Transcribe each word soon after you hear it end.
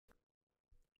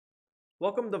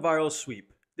Welcome to ViralSweep.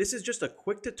 This is just a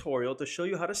quick tutorial to show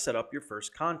you how to set up your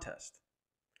first contest.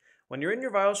 When you're in your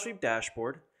ViralSweep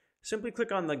dashboard, simply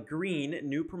click on the green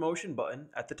New Promotion button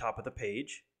at the top of the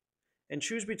page and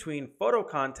choose between Photo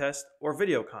Contest or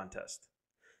Video Contest.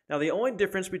 Now the only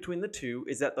difference between the two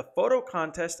is that the Photo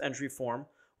Contest entry form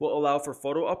will allow for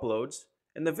photo uploads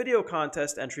and the Video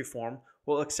Contest entry form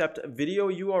will accept video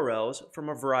URLs from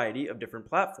a variety of different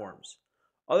platforms.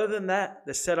 Other than that,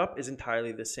 the setup is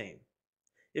entirely the same.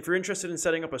 If you're interested in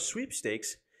setting up a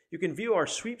sweepstakes, you can view our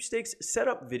sweepstakes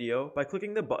setup video by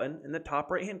clicking the button in the top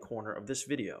right hand corner of this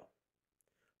video.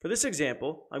 For this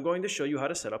example, I'm going to show you how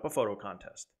to set up a photo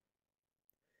contest.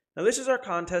 Now this is our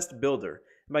contest builder,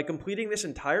 and by completing this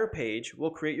entire page,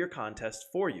 we'll create your contest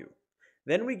for you.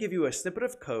 Then we give you a snippet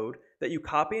of code that you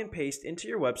copy and paste into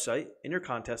your website and your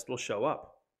contest will show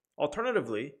up.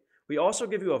 Alternatively, we also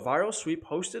give you a ViralSweep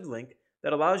hosted link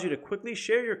that allows you to quickly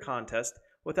share your contest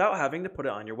without having to put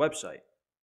it on your website.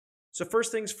 So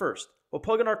first things first, we'll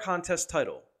plug in our contest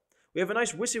title. We have a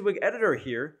nice WYSIWYG editor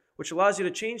here, which allows you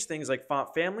to change things like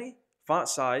font family, font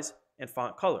size, and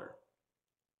font color.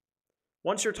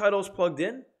 Once your title is plugged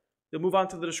in, you'll move on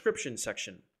to the description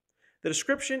section. The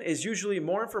description is usually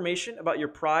more information about your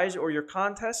prize or your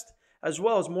contest, as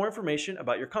well as more information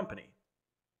about your company.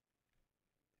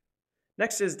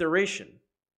 Next is duration.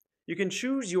 You can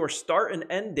choose your start and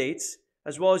end dates,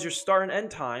 as well as your start and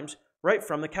end times right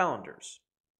from the calendars.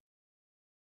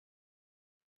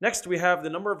 Next, we have the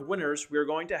number of winners we are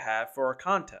going to have for our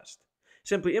contest.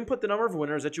 Simply input the number of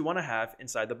winners that you want to have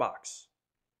inside the box.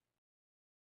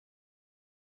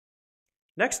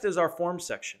 Next is our form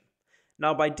section.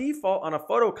 Now by default on a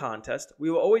photo contest, we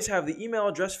will always have the email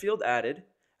address field added,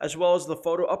 as well as the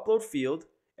photo upload field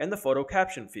and the photo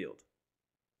caption field.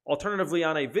 Alternatively,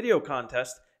 on a video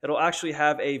contest, it'll actually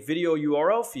have a video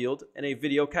URL field and a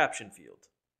video caption field.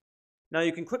 Now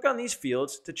you can click on these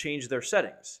fields to change their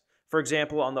settings. For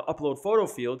example, on the upload photo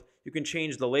field, you can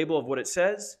change the label of what it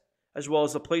says, as well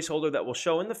as the placeholder that will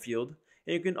show in the field,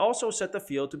 and you can also set the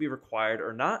field to be required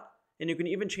or not, and you can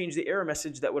even change the error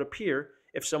message that would appear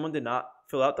if someone did not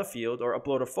fill out the field or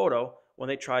upload a photo when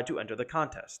they tried to enter the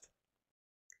contest.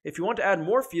 If you want to add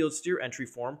more fields to your entry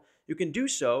form, you can do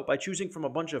so by choosing from a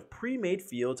bunch of pre-made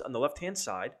fields on the left-hand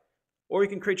side, or you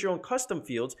can create your own custom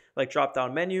fields like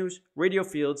drop-down menus, radio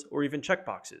fields, or even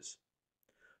checkboxes.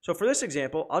 So for this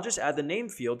example, I'll just add the name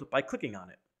field by clicking on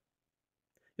it.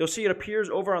 You'll see it appears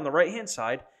over on the right-hand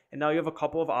side, and now you have a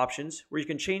couple of options where you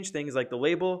can change things like the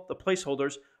label, the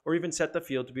placeholders, or even set the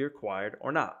field to be required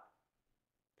or not.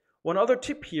 One other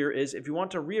tip here is if you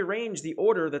want to rearrange the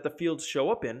order that the fields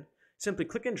show up in, simply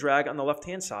click and drag on the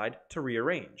left-hand side to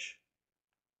rearrange.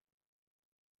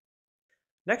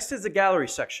 Next is the gallery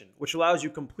section, which allows you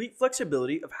complete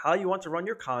flexibility of how you want to run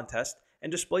your contest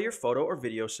and display your photo or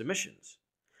video submissions.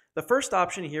 The first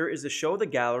option here is to show the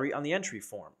gallery on the entry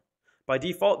form. By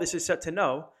default, this is set to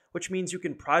no, which means you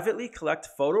can privately collect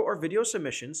photo or video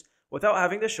submissions without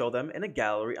having to show them in a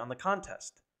gallery on the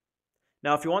contest.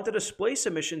 Now, if you want to display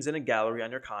submissions in a gallery on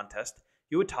your contest,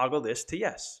 you would toggle this to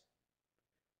yes.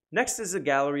 Next is the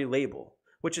gallery label,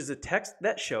 which is the text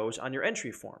that shows on your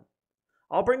entry form.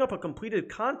 I'll bring up a completed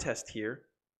contest here,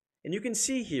 and you can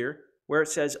see here where it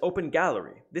says Open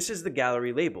Gallery. This is the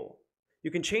gallery label.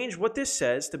 You can change what this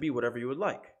says to be whatever you would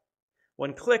like.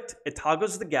 When clicked, it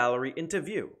toggles the gallery into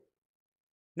view.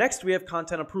 Next, we have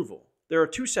content approval. There are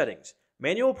two settings,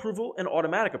 manual approval and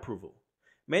automatic approval.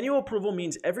 Manual approval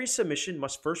means every submission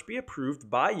must first be approved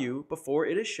by you before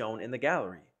it is shown in the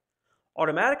gallery.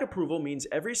 Automatic approval means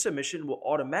every submission will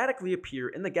automatically appear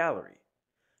in the gallery.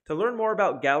 To learn more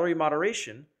about gallery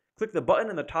moderation, click the button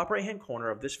in the top right-hand corner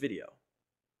of this video.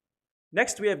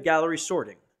 Next, we have gallery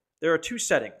sorting. There are two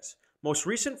settings, most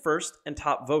recent first and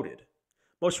top voted.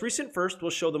 Most recent first will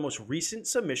show the most recent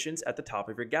submissions at the top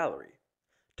of your gallery.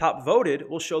 Top voted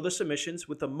will show the submissions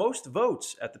with the most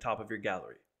votes at the top of your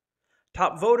gallery.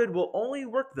 Top voted will only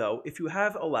work though if you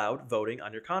have allowed voting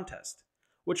on your contest,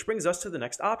 which brings us to the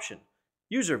next option,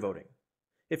 user voting.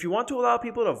 If you want to allow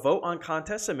people to vote on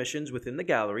contest submissions within the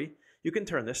gallery, you can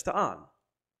turn this to on.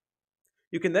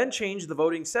 You can then change the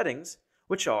voting settings,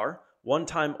 which are one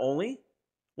time only,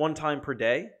 one time per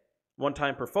day, one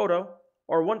time per photo,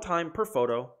 or one time per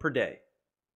photo per day.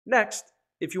 Next,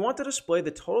 if you want to display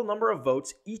the total number of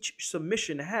votes each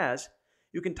submission has,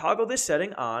 you can toggle this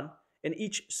setting on, and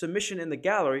each submission in the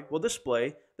gallery will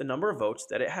display the number of votes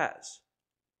that it has.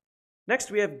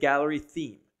 Next, we have gallery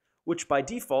theme, which by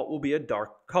default will be a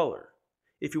dark color.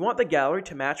 If you want the gallery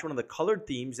to match one of the colored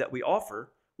themes that we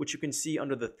offer, which you can see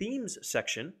under the themes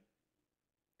section,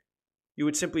 you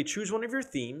would simply choose one of your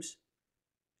themes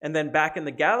And then back in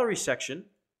the gallery section,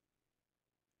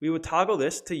 we would toggle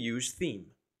this to use theme.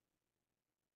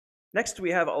 Next,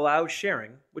 we have allow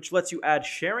sharing, which lets you add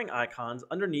sharing icons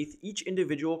underneath each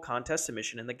individual contest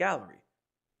submission in the gallery.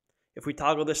 If we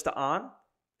toggle this to on,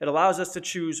 it allows us to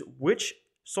choose which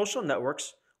social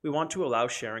networks we want to allow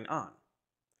sharing on.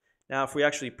 Now, if we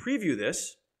actually preview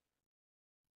this,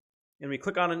 and we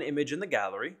click on an image in the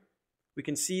gallery, we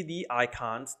can see the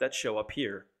icons that show up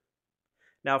here.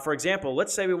 Now, for example,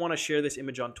 let's say we want to share this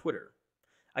image on Twitter.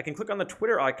 I can click on the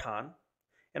Twitter icon,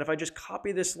 and if I just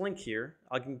copy this link here,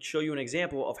 I can show you an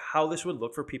example of how this would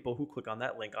look for people who click on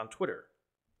that link on Twitter.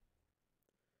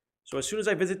 So as soon as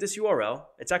I visit this URL,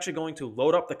 it's actually going to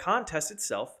load up the contest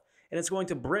itself, and it's going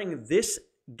to bring this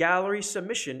gallery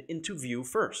submission into view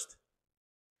first.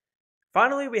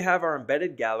 Finally, we have our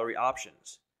embedded gallery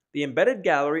options. The embedded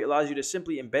gallery allows you to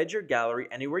simply embed your gallery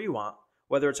anywhere you want,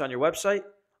 whether it's on your website,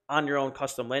 on your own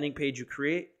custom landing page you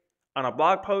create, on a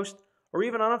blog post, or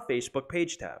even on a Facebook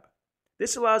page tab.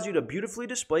 This allows you to beautifully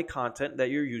display content that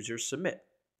your users submit.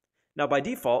 Now, by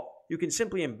default, you can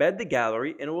simply embed the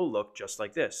gallery and it will look just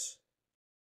like this.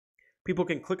 People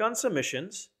can click on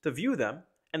submissions to view them,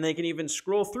 and they can even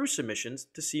scroll through submissions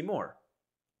to see more.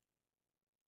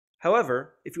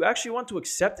 However, if you actually want to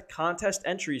accept contest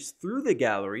entries through the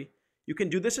gallery, you can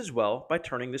do this as well by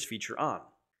turning this feature on.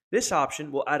 This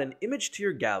option will add an image to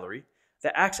your gallery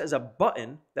that acts as a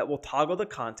button that will toggle the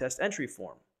contest entry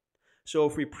form. So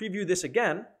if we preview this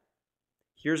again,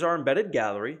 here's our embedded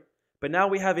gallery, but now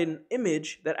we have an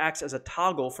image that acts as a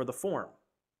toggle for the form.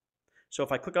 So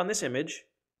if I click on this image,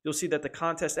 you'll see that the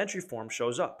contest entry form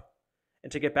shows up.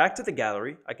 And to get back to the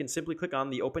gallery, I can simply click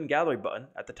on the Open Gallery button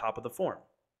at the top of the form.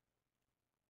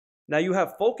 Now you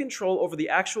have full control over the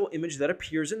actual image that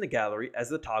appears in the gallery as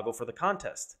the toggle for the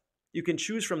contest. You can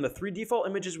choose from the 3 default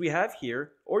images we have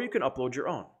here, or you can upload your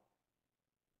own.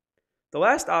 The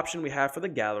last option we have for the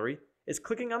gallery is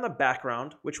clicking on the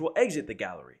background, which will exit the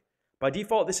gallery. By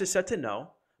default, this is set to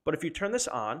no, but if you turn this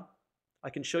on, I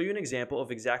can show you an example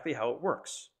of exactly how it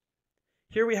works.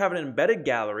 Here we have an embedded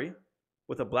gallery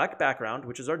with a black background,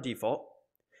 which is our default,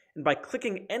 and by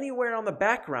clicking anywhere on the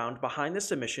background behind the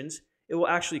submissions, it will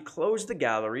actually close the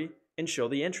gallery and show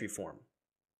the entry form.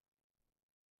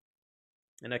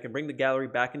 And I can bring the gallery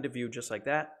back into view just like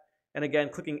that. And again,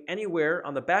 clicking anywhere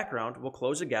on the background will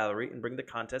close the gallery and bring the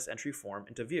contest entry form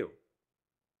into view.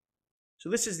 So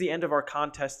this is the end of our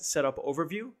contest setup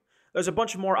overview. There's a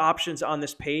bunch more options on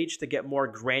this page to get more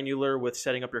granular with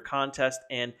setting up your contest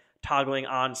and toggling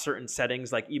on certain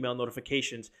settings like email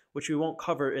notifications, which we won't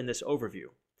cover in this overview.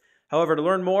 However, to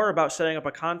learn more about setting up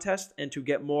a contest and to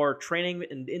get more training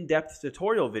and in-depth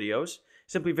tutorial videos,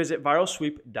 simply visit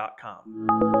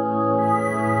ViralSweep.com.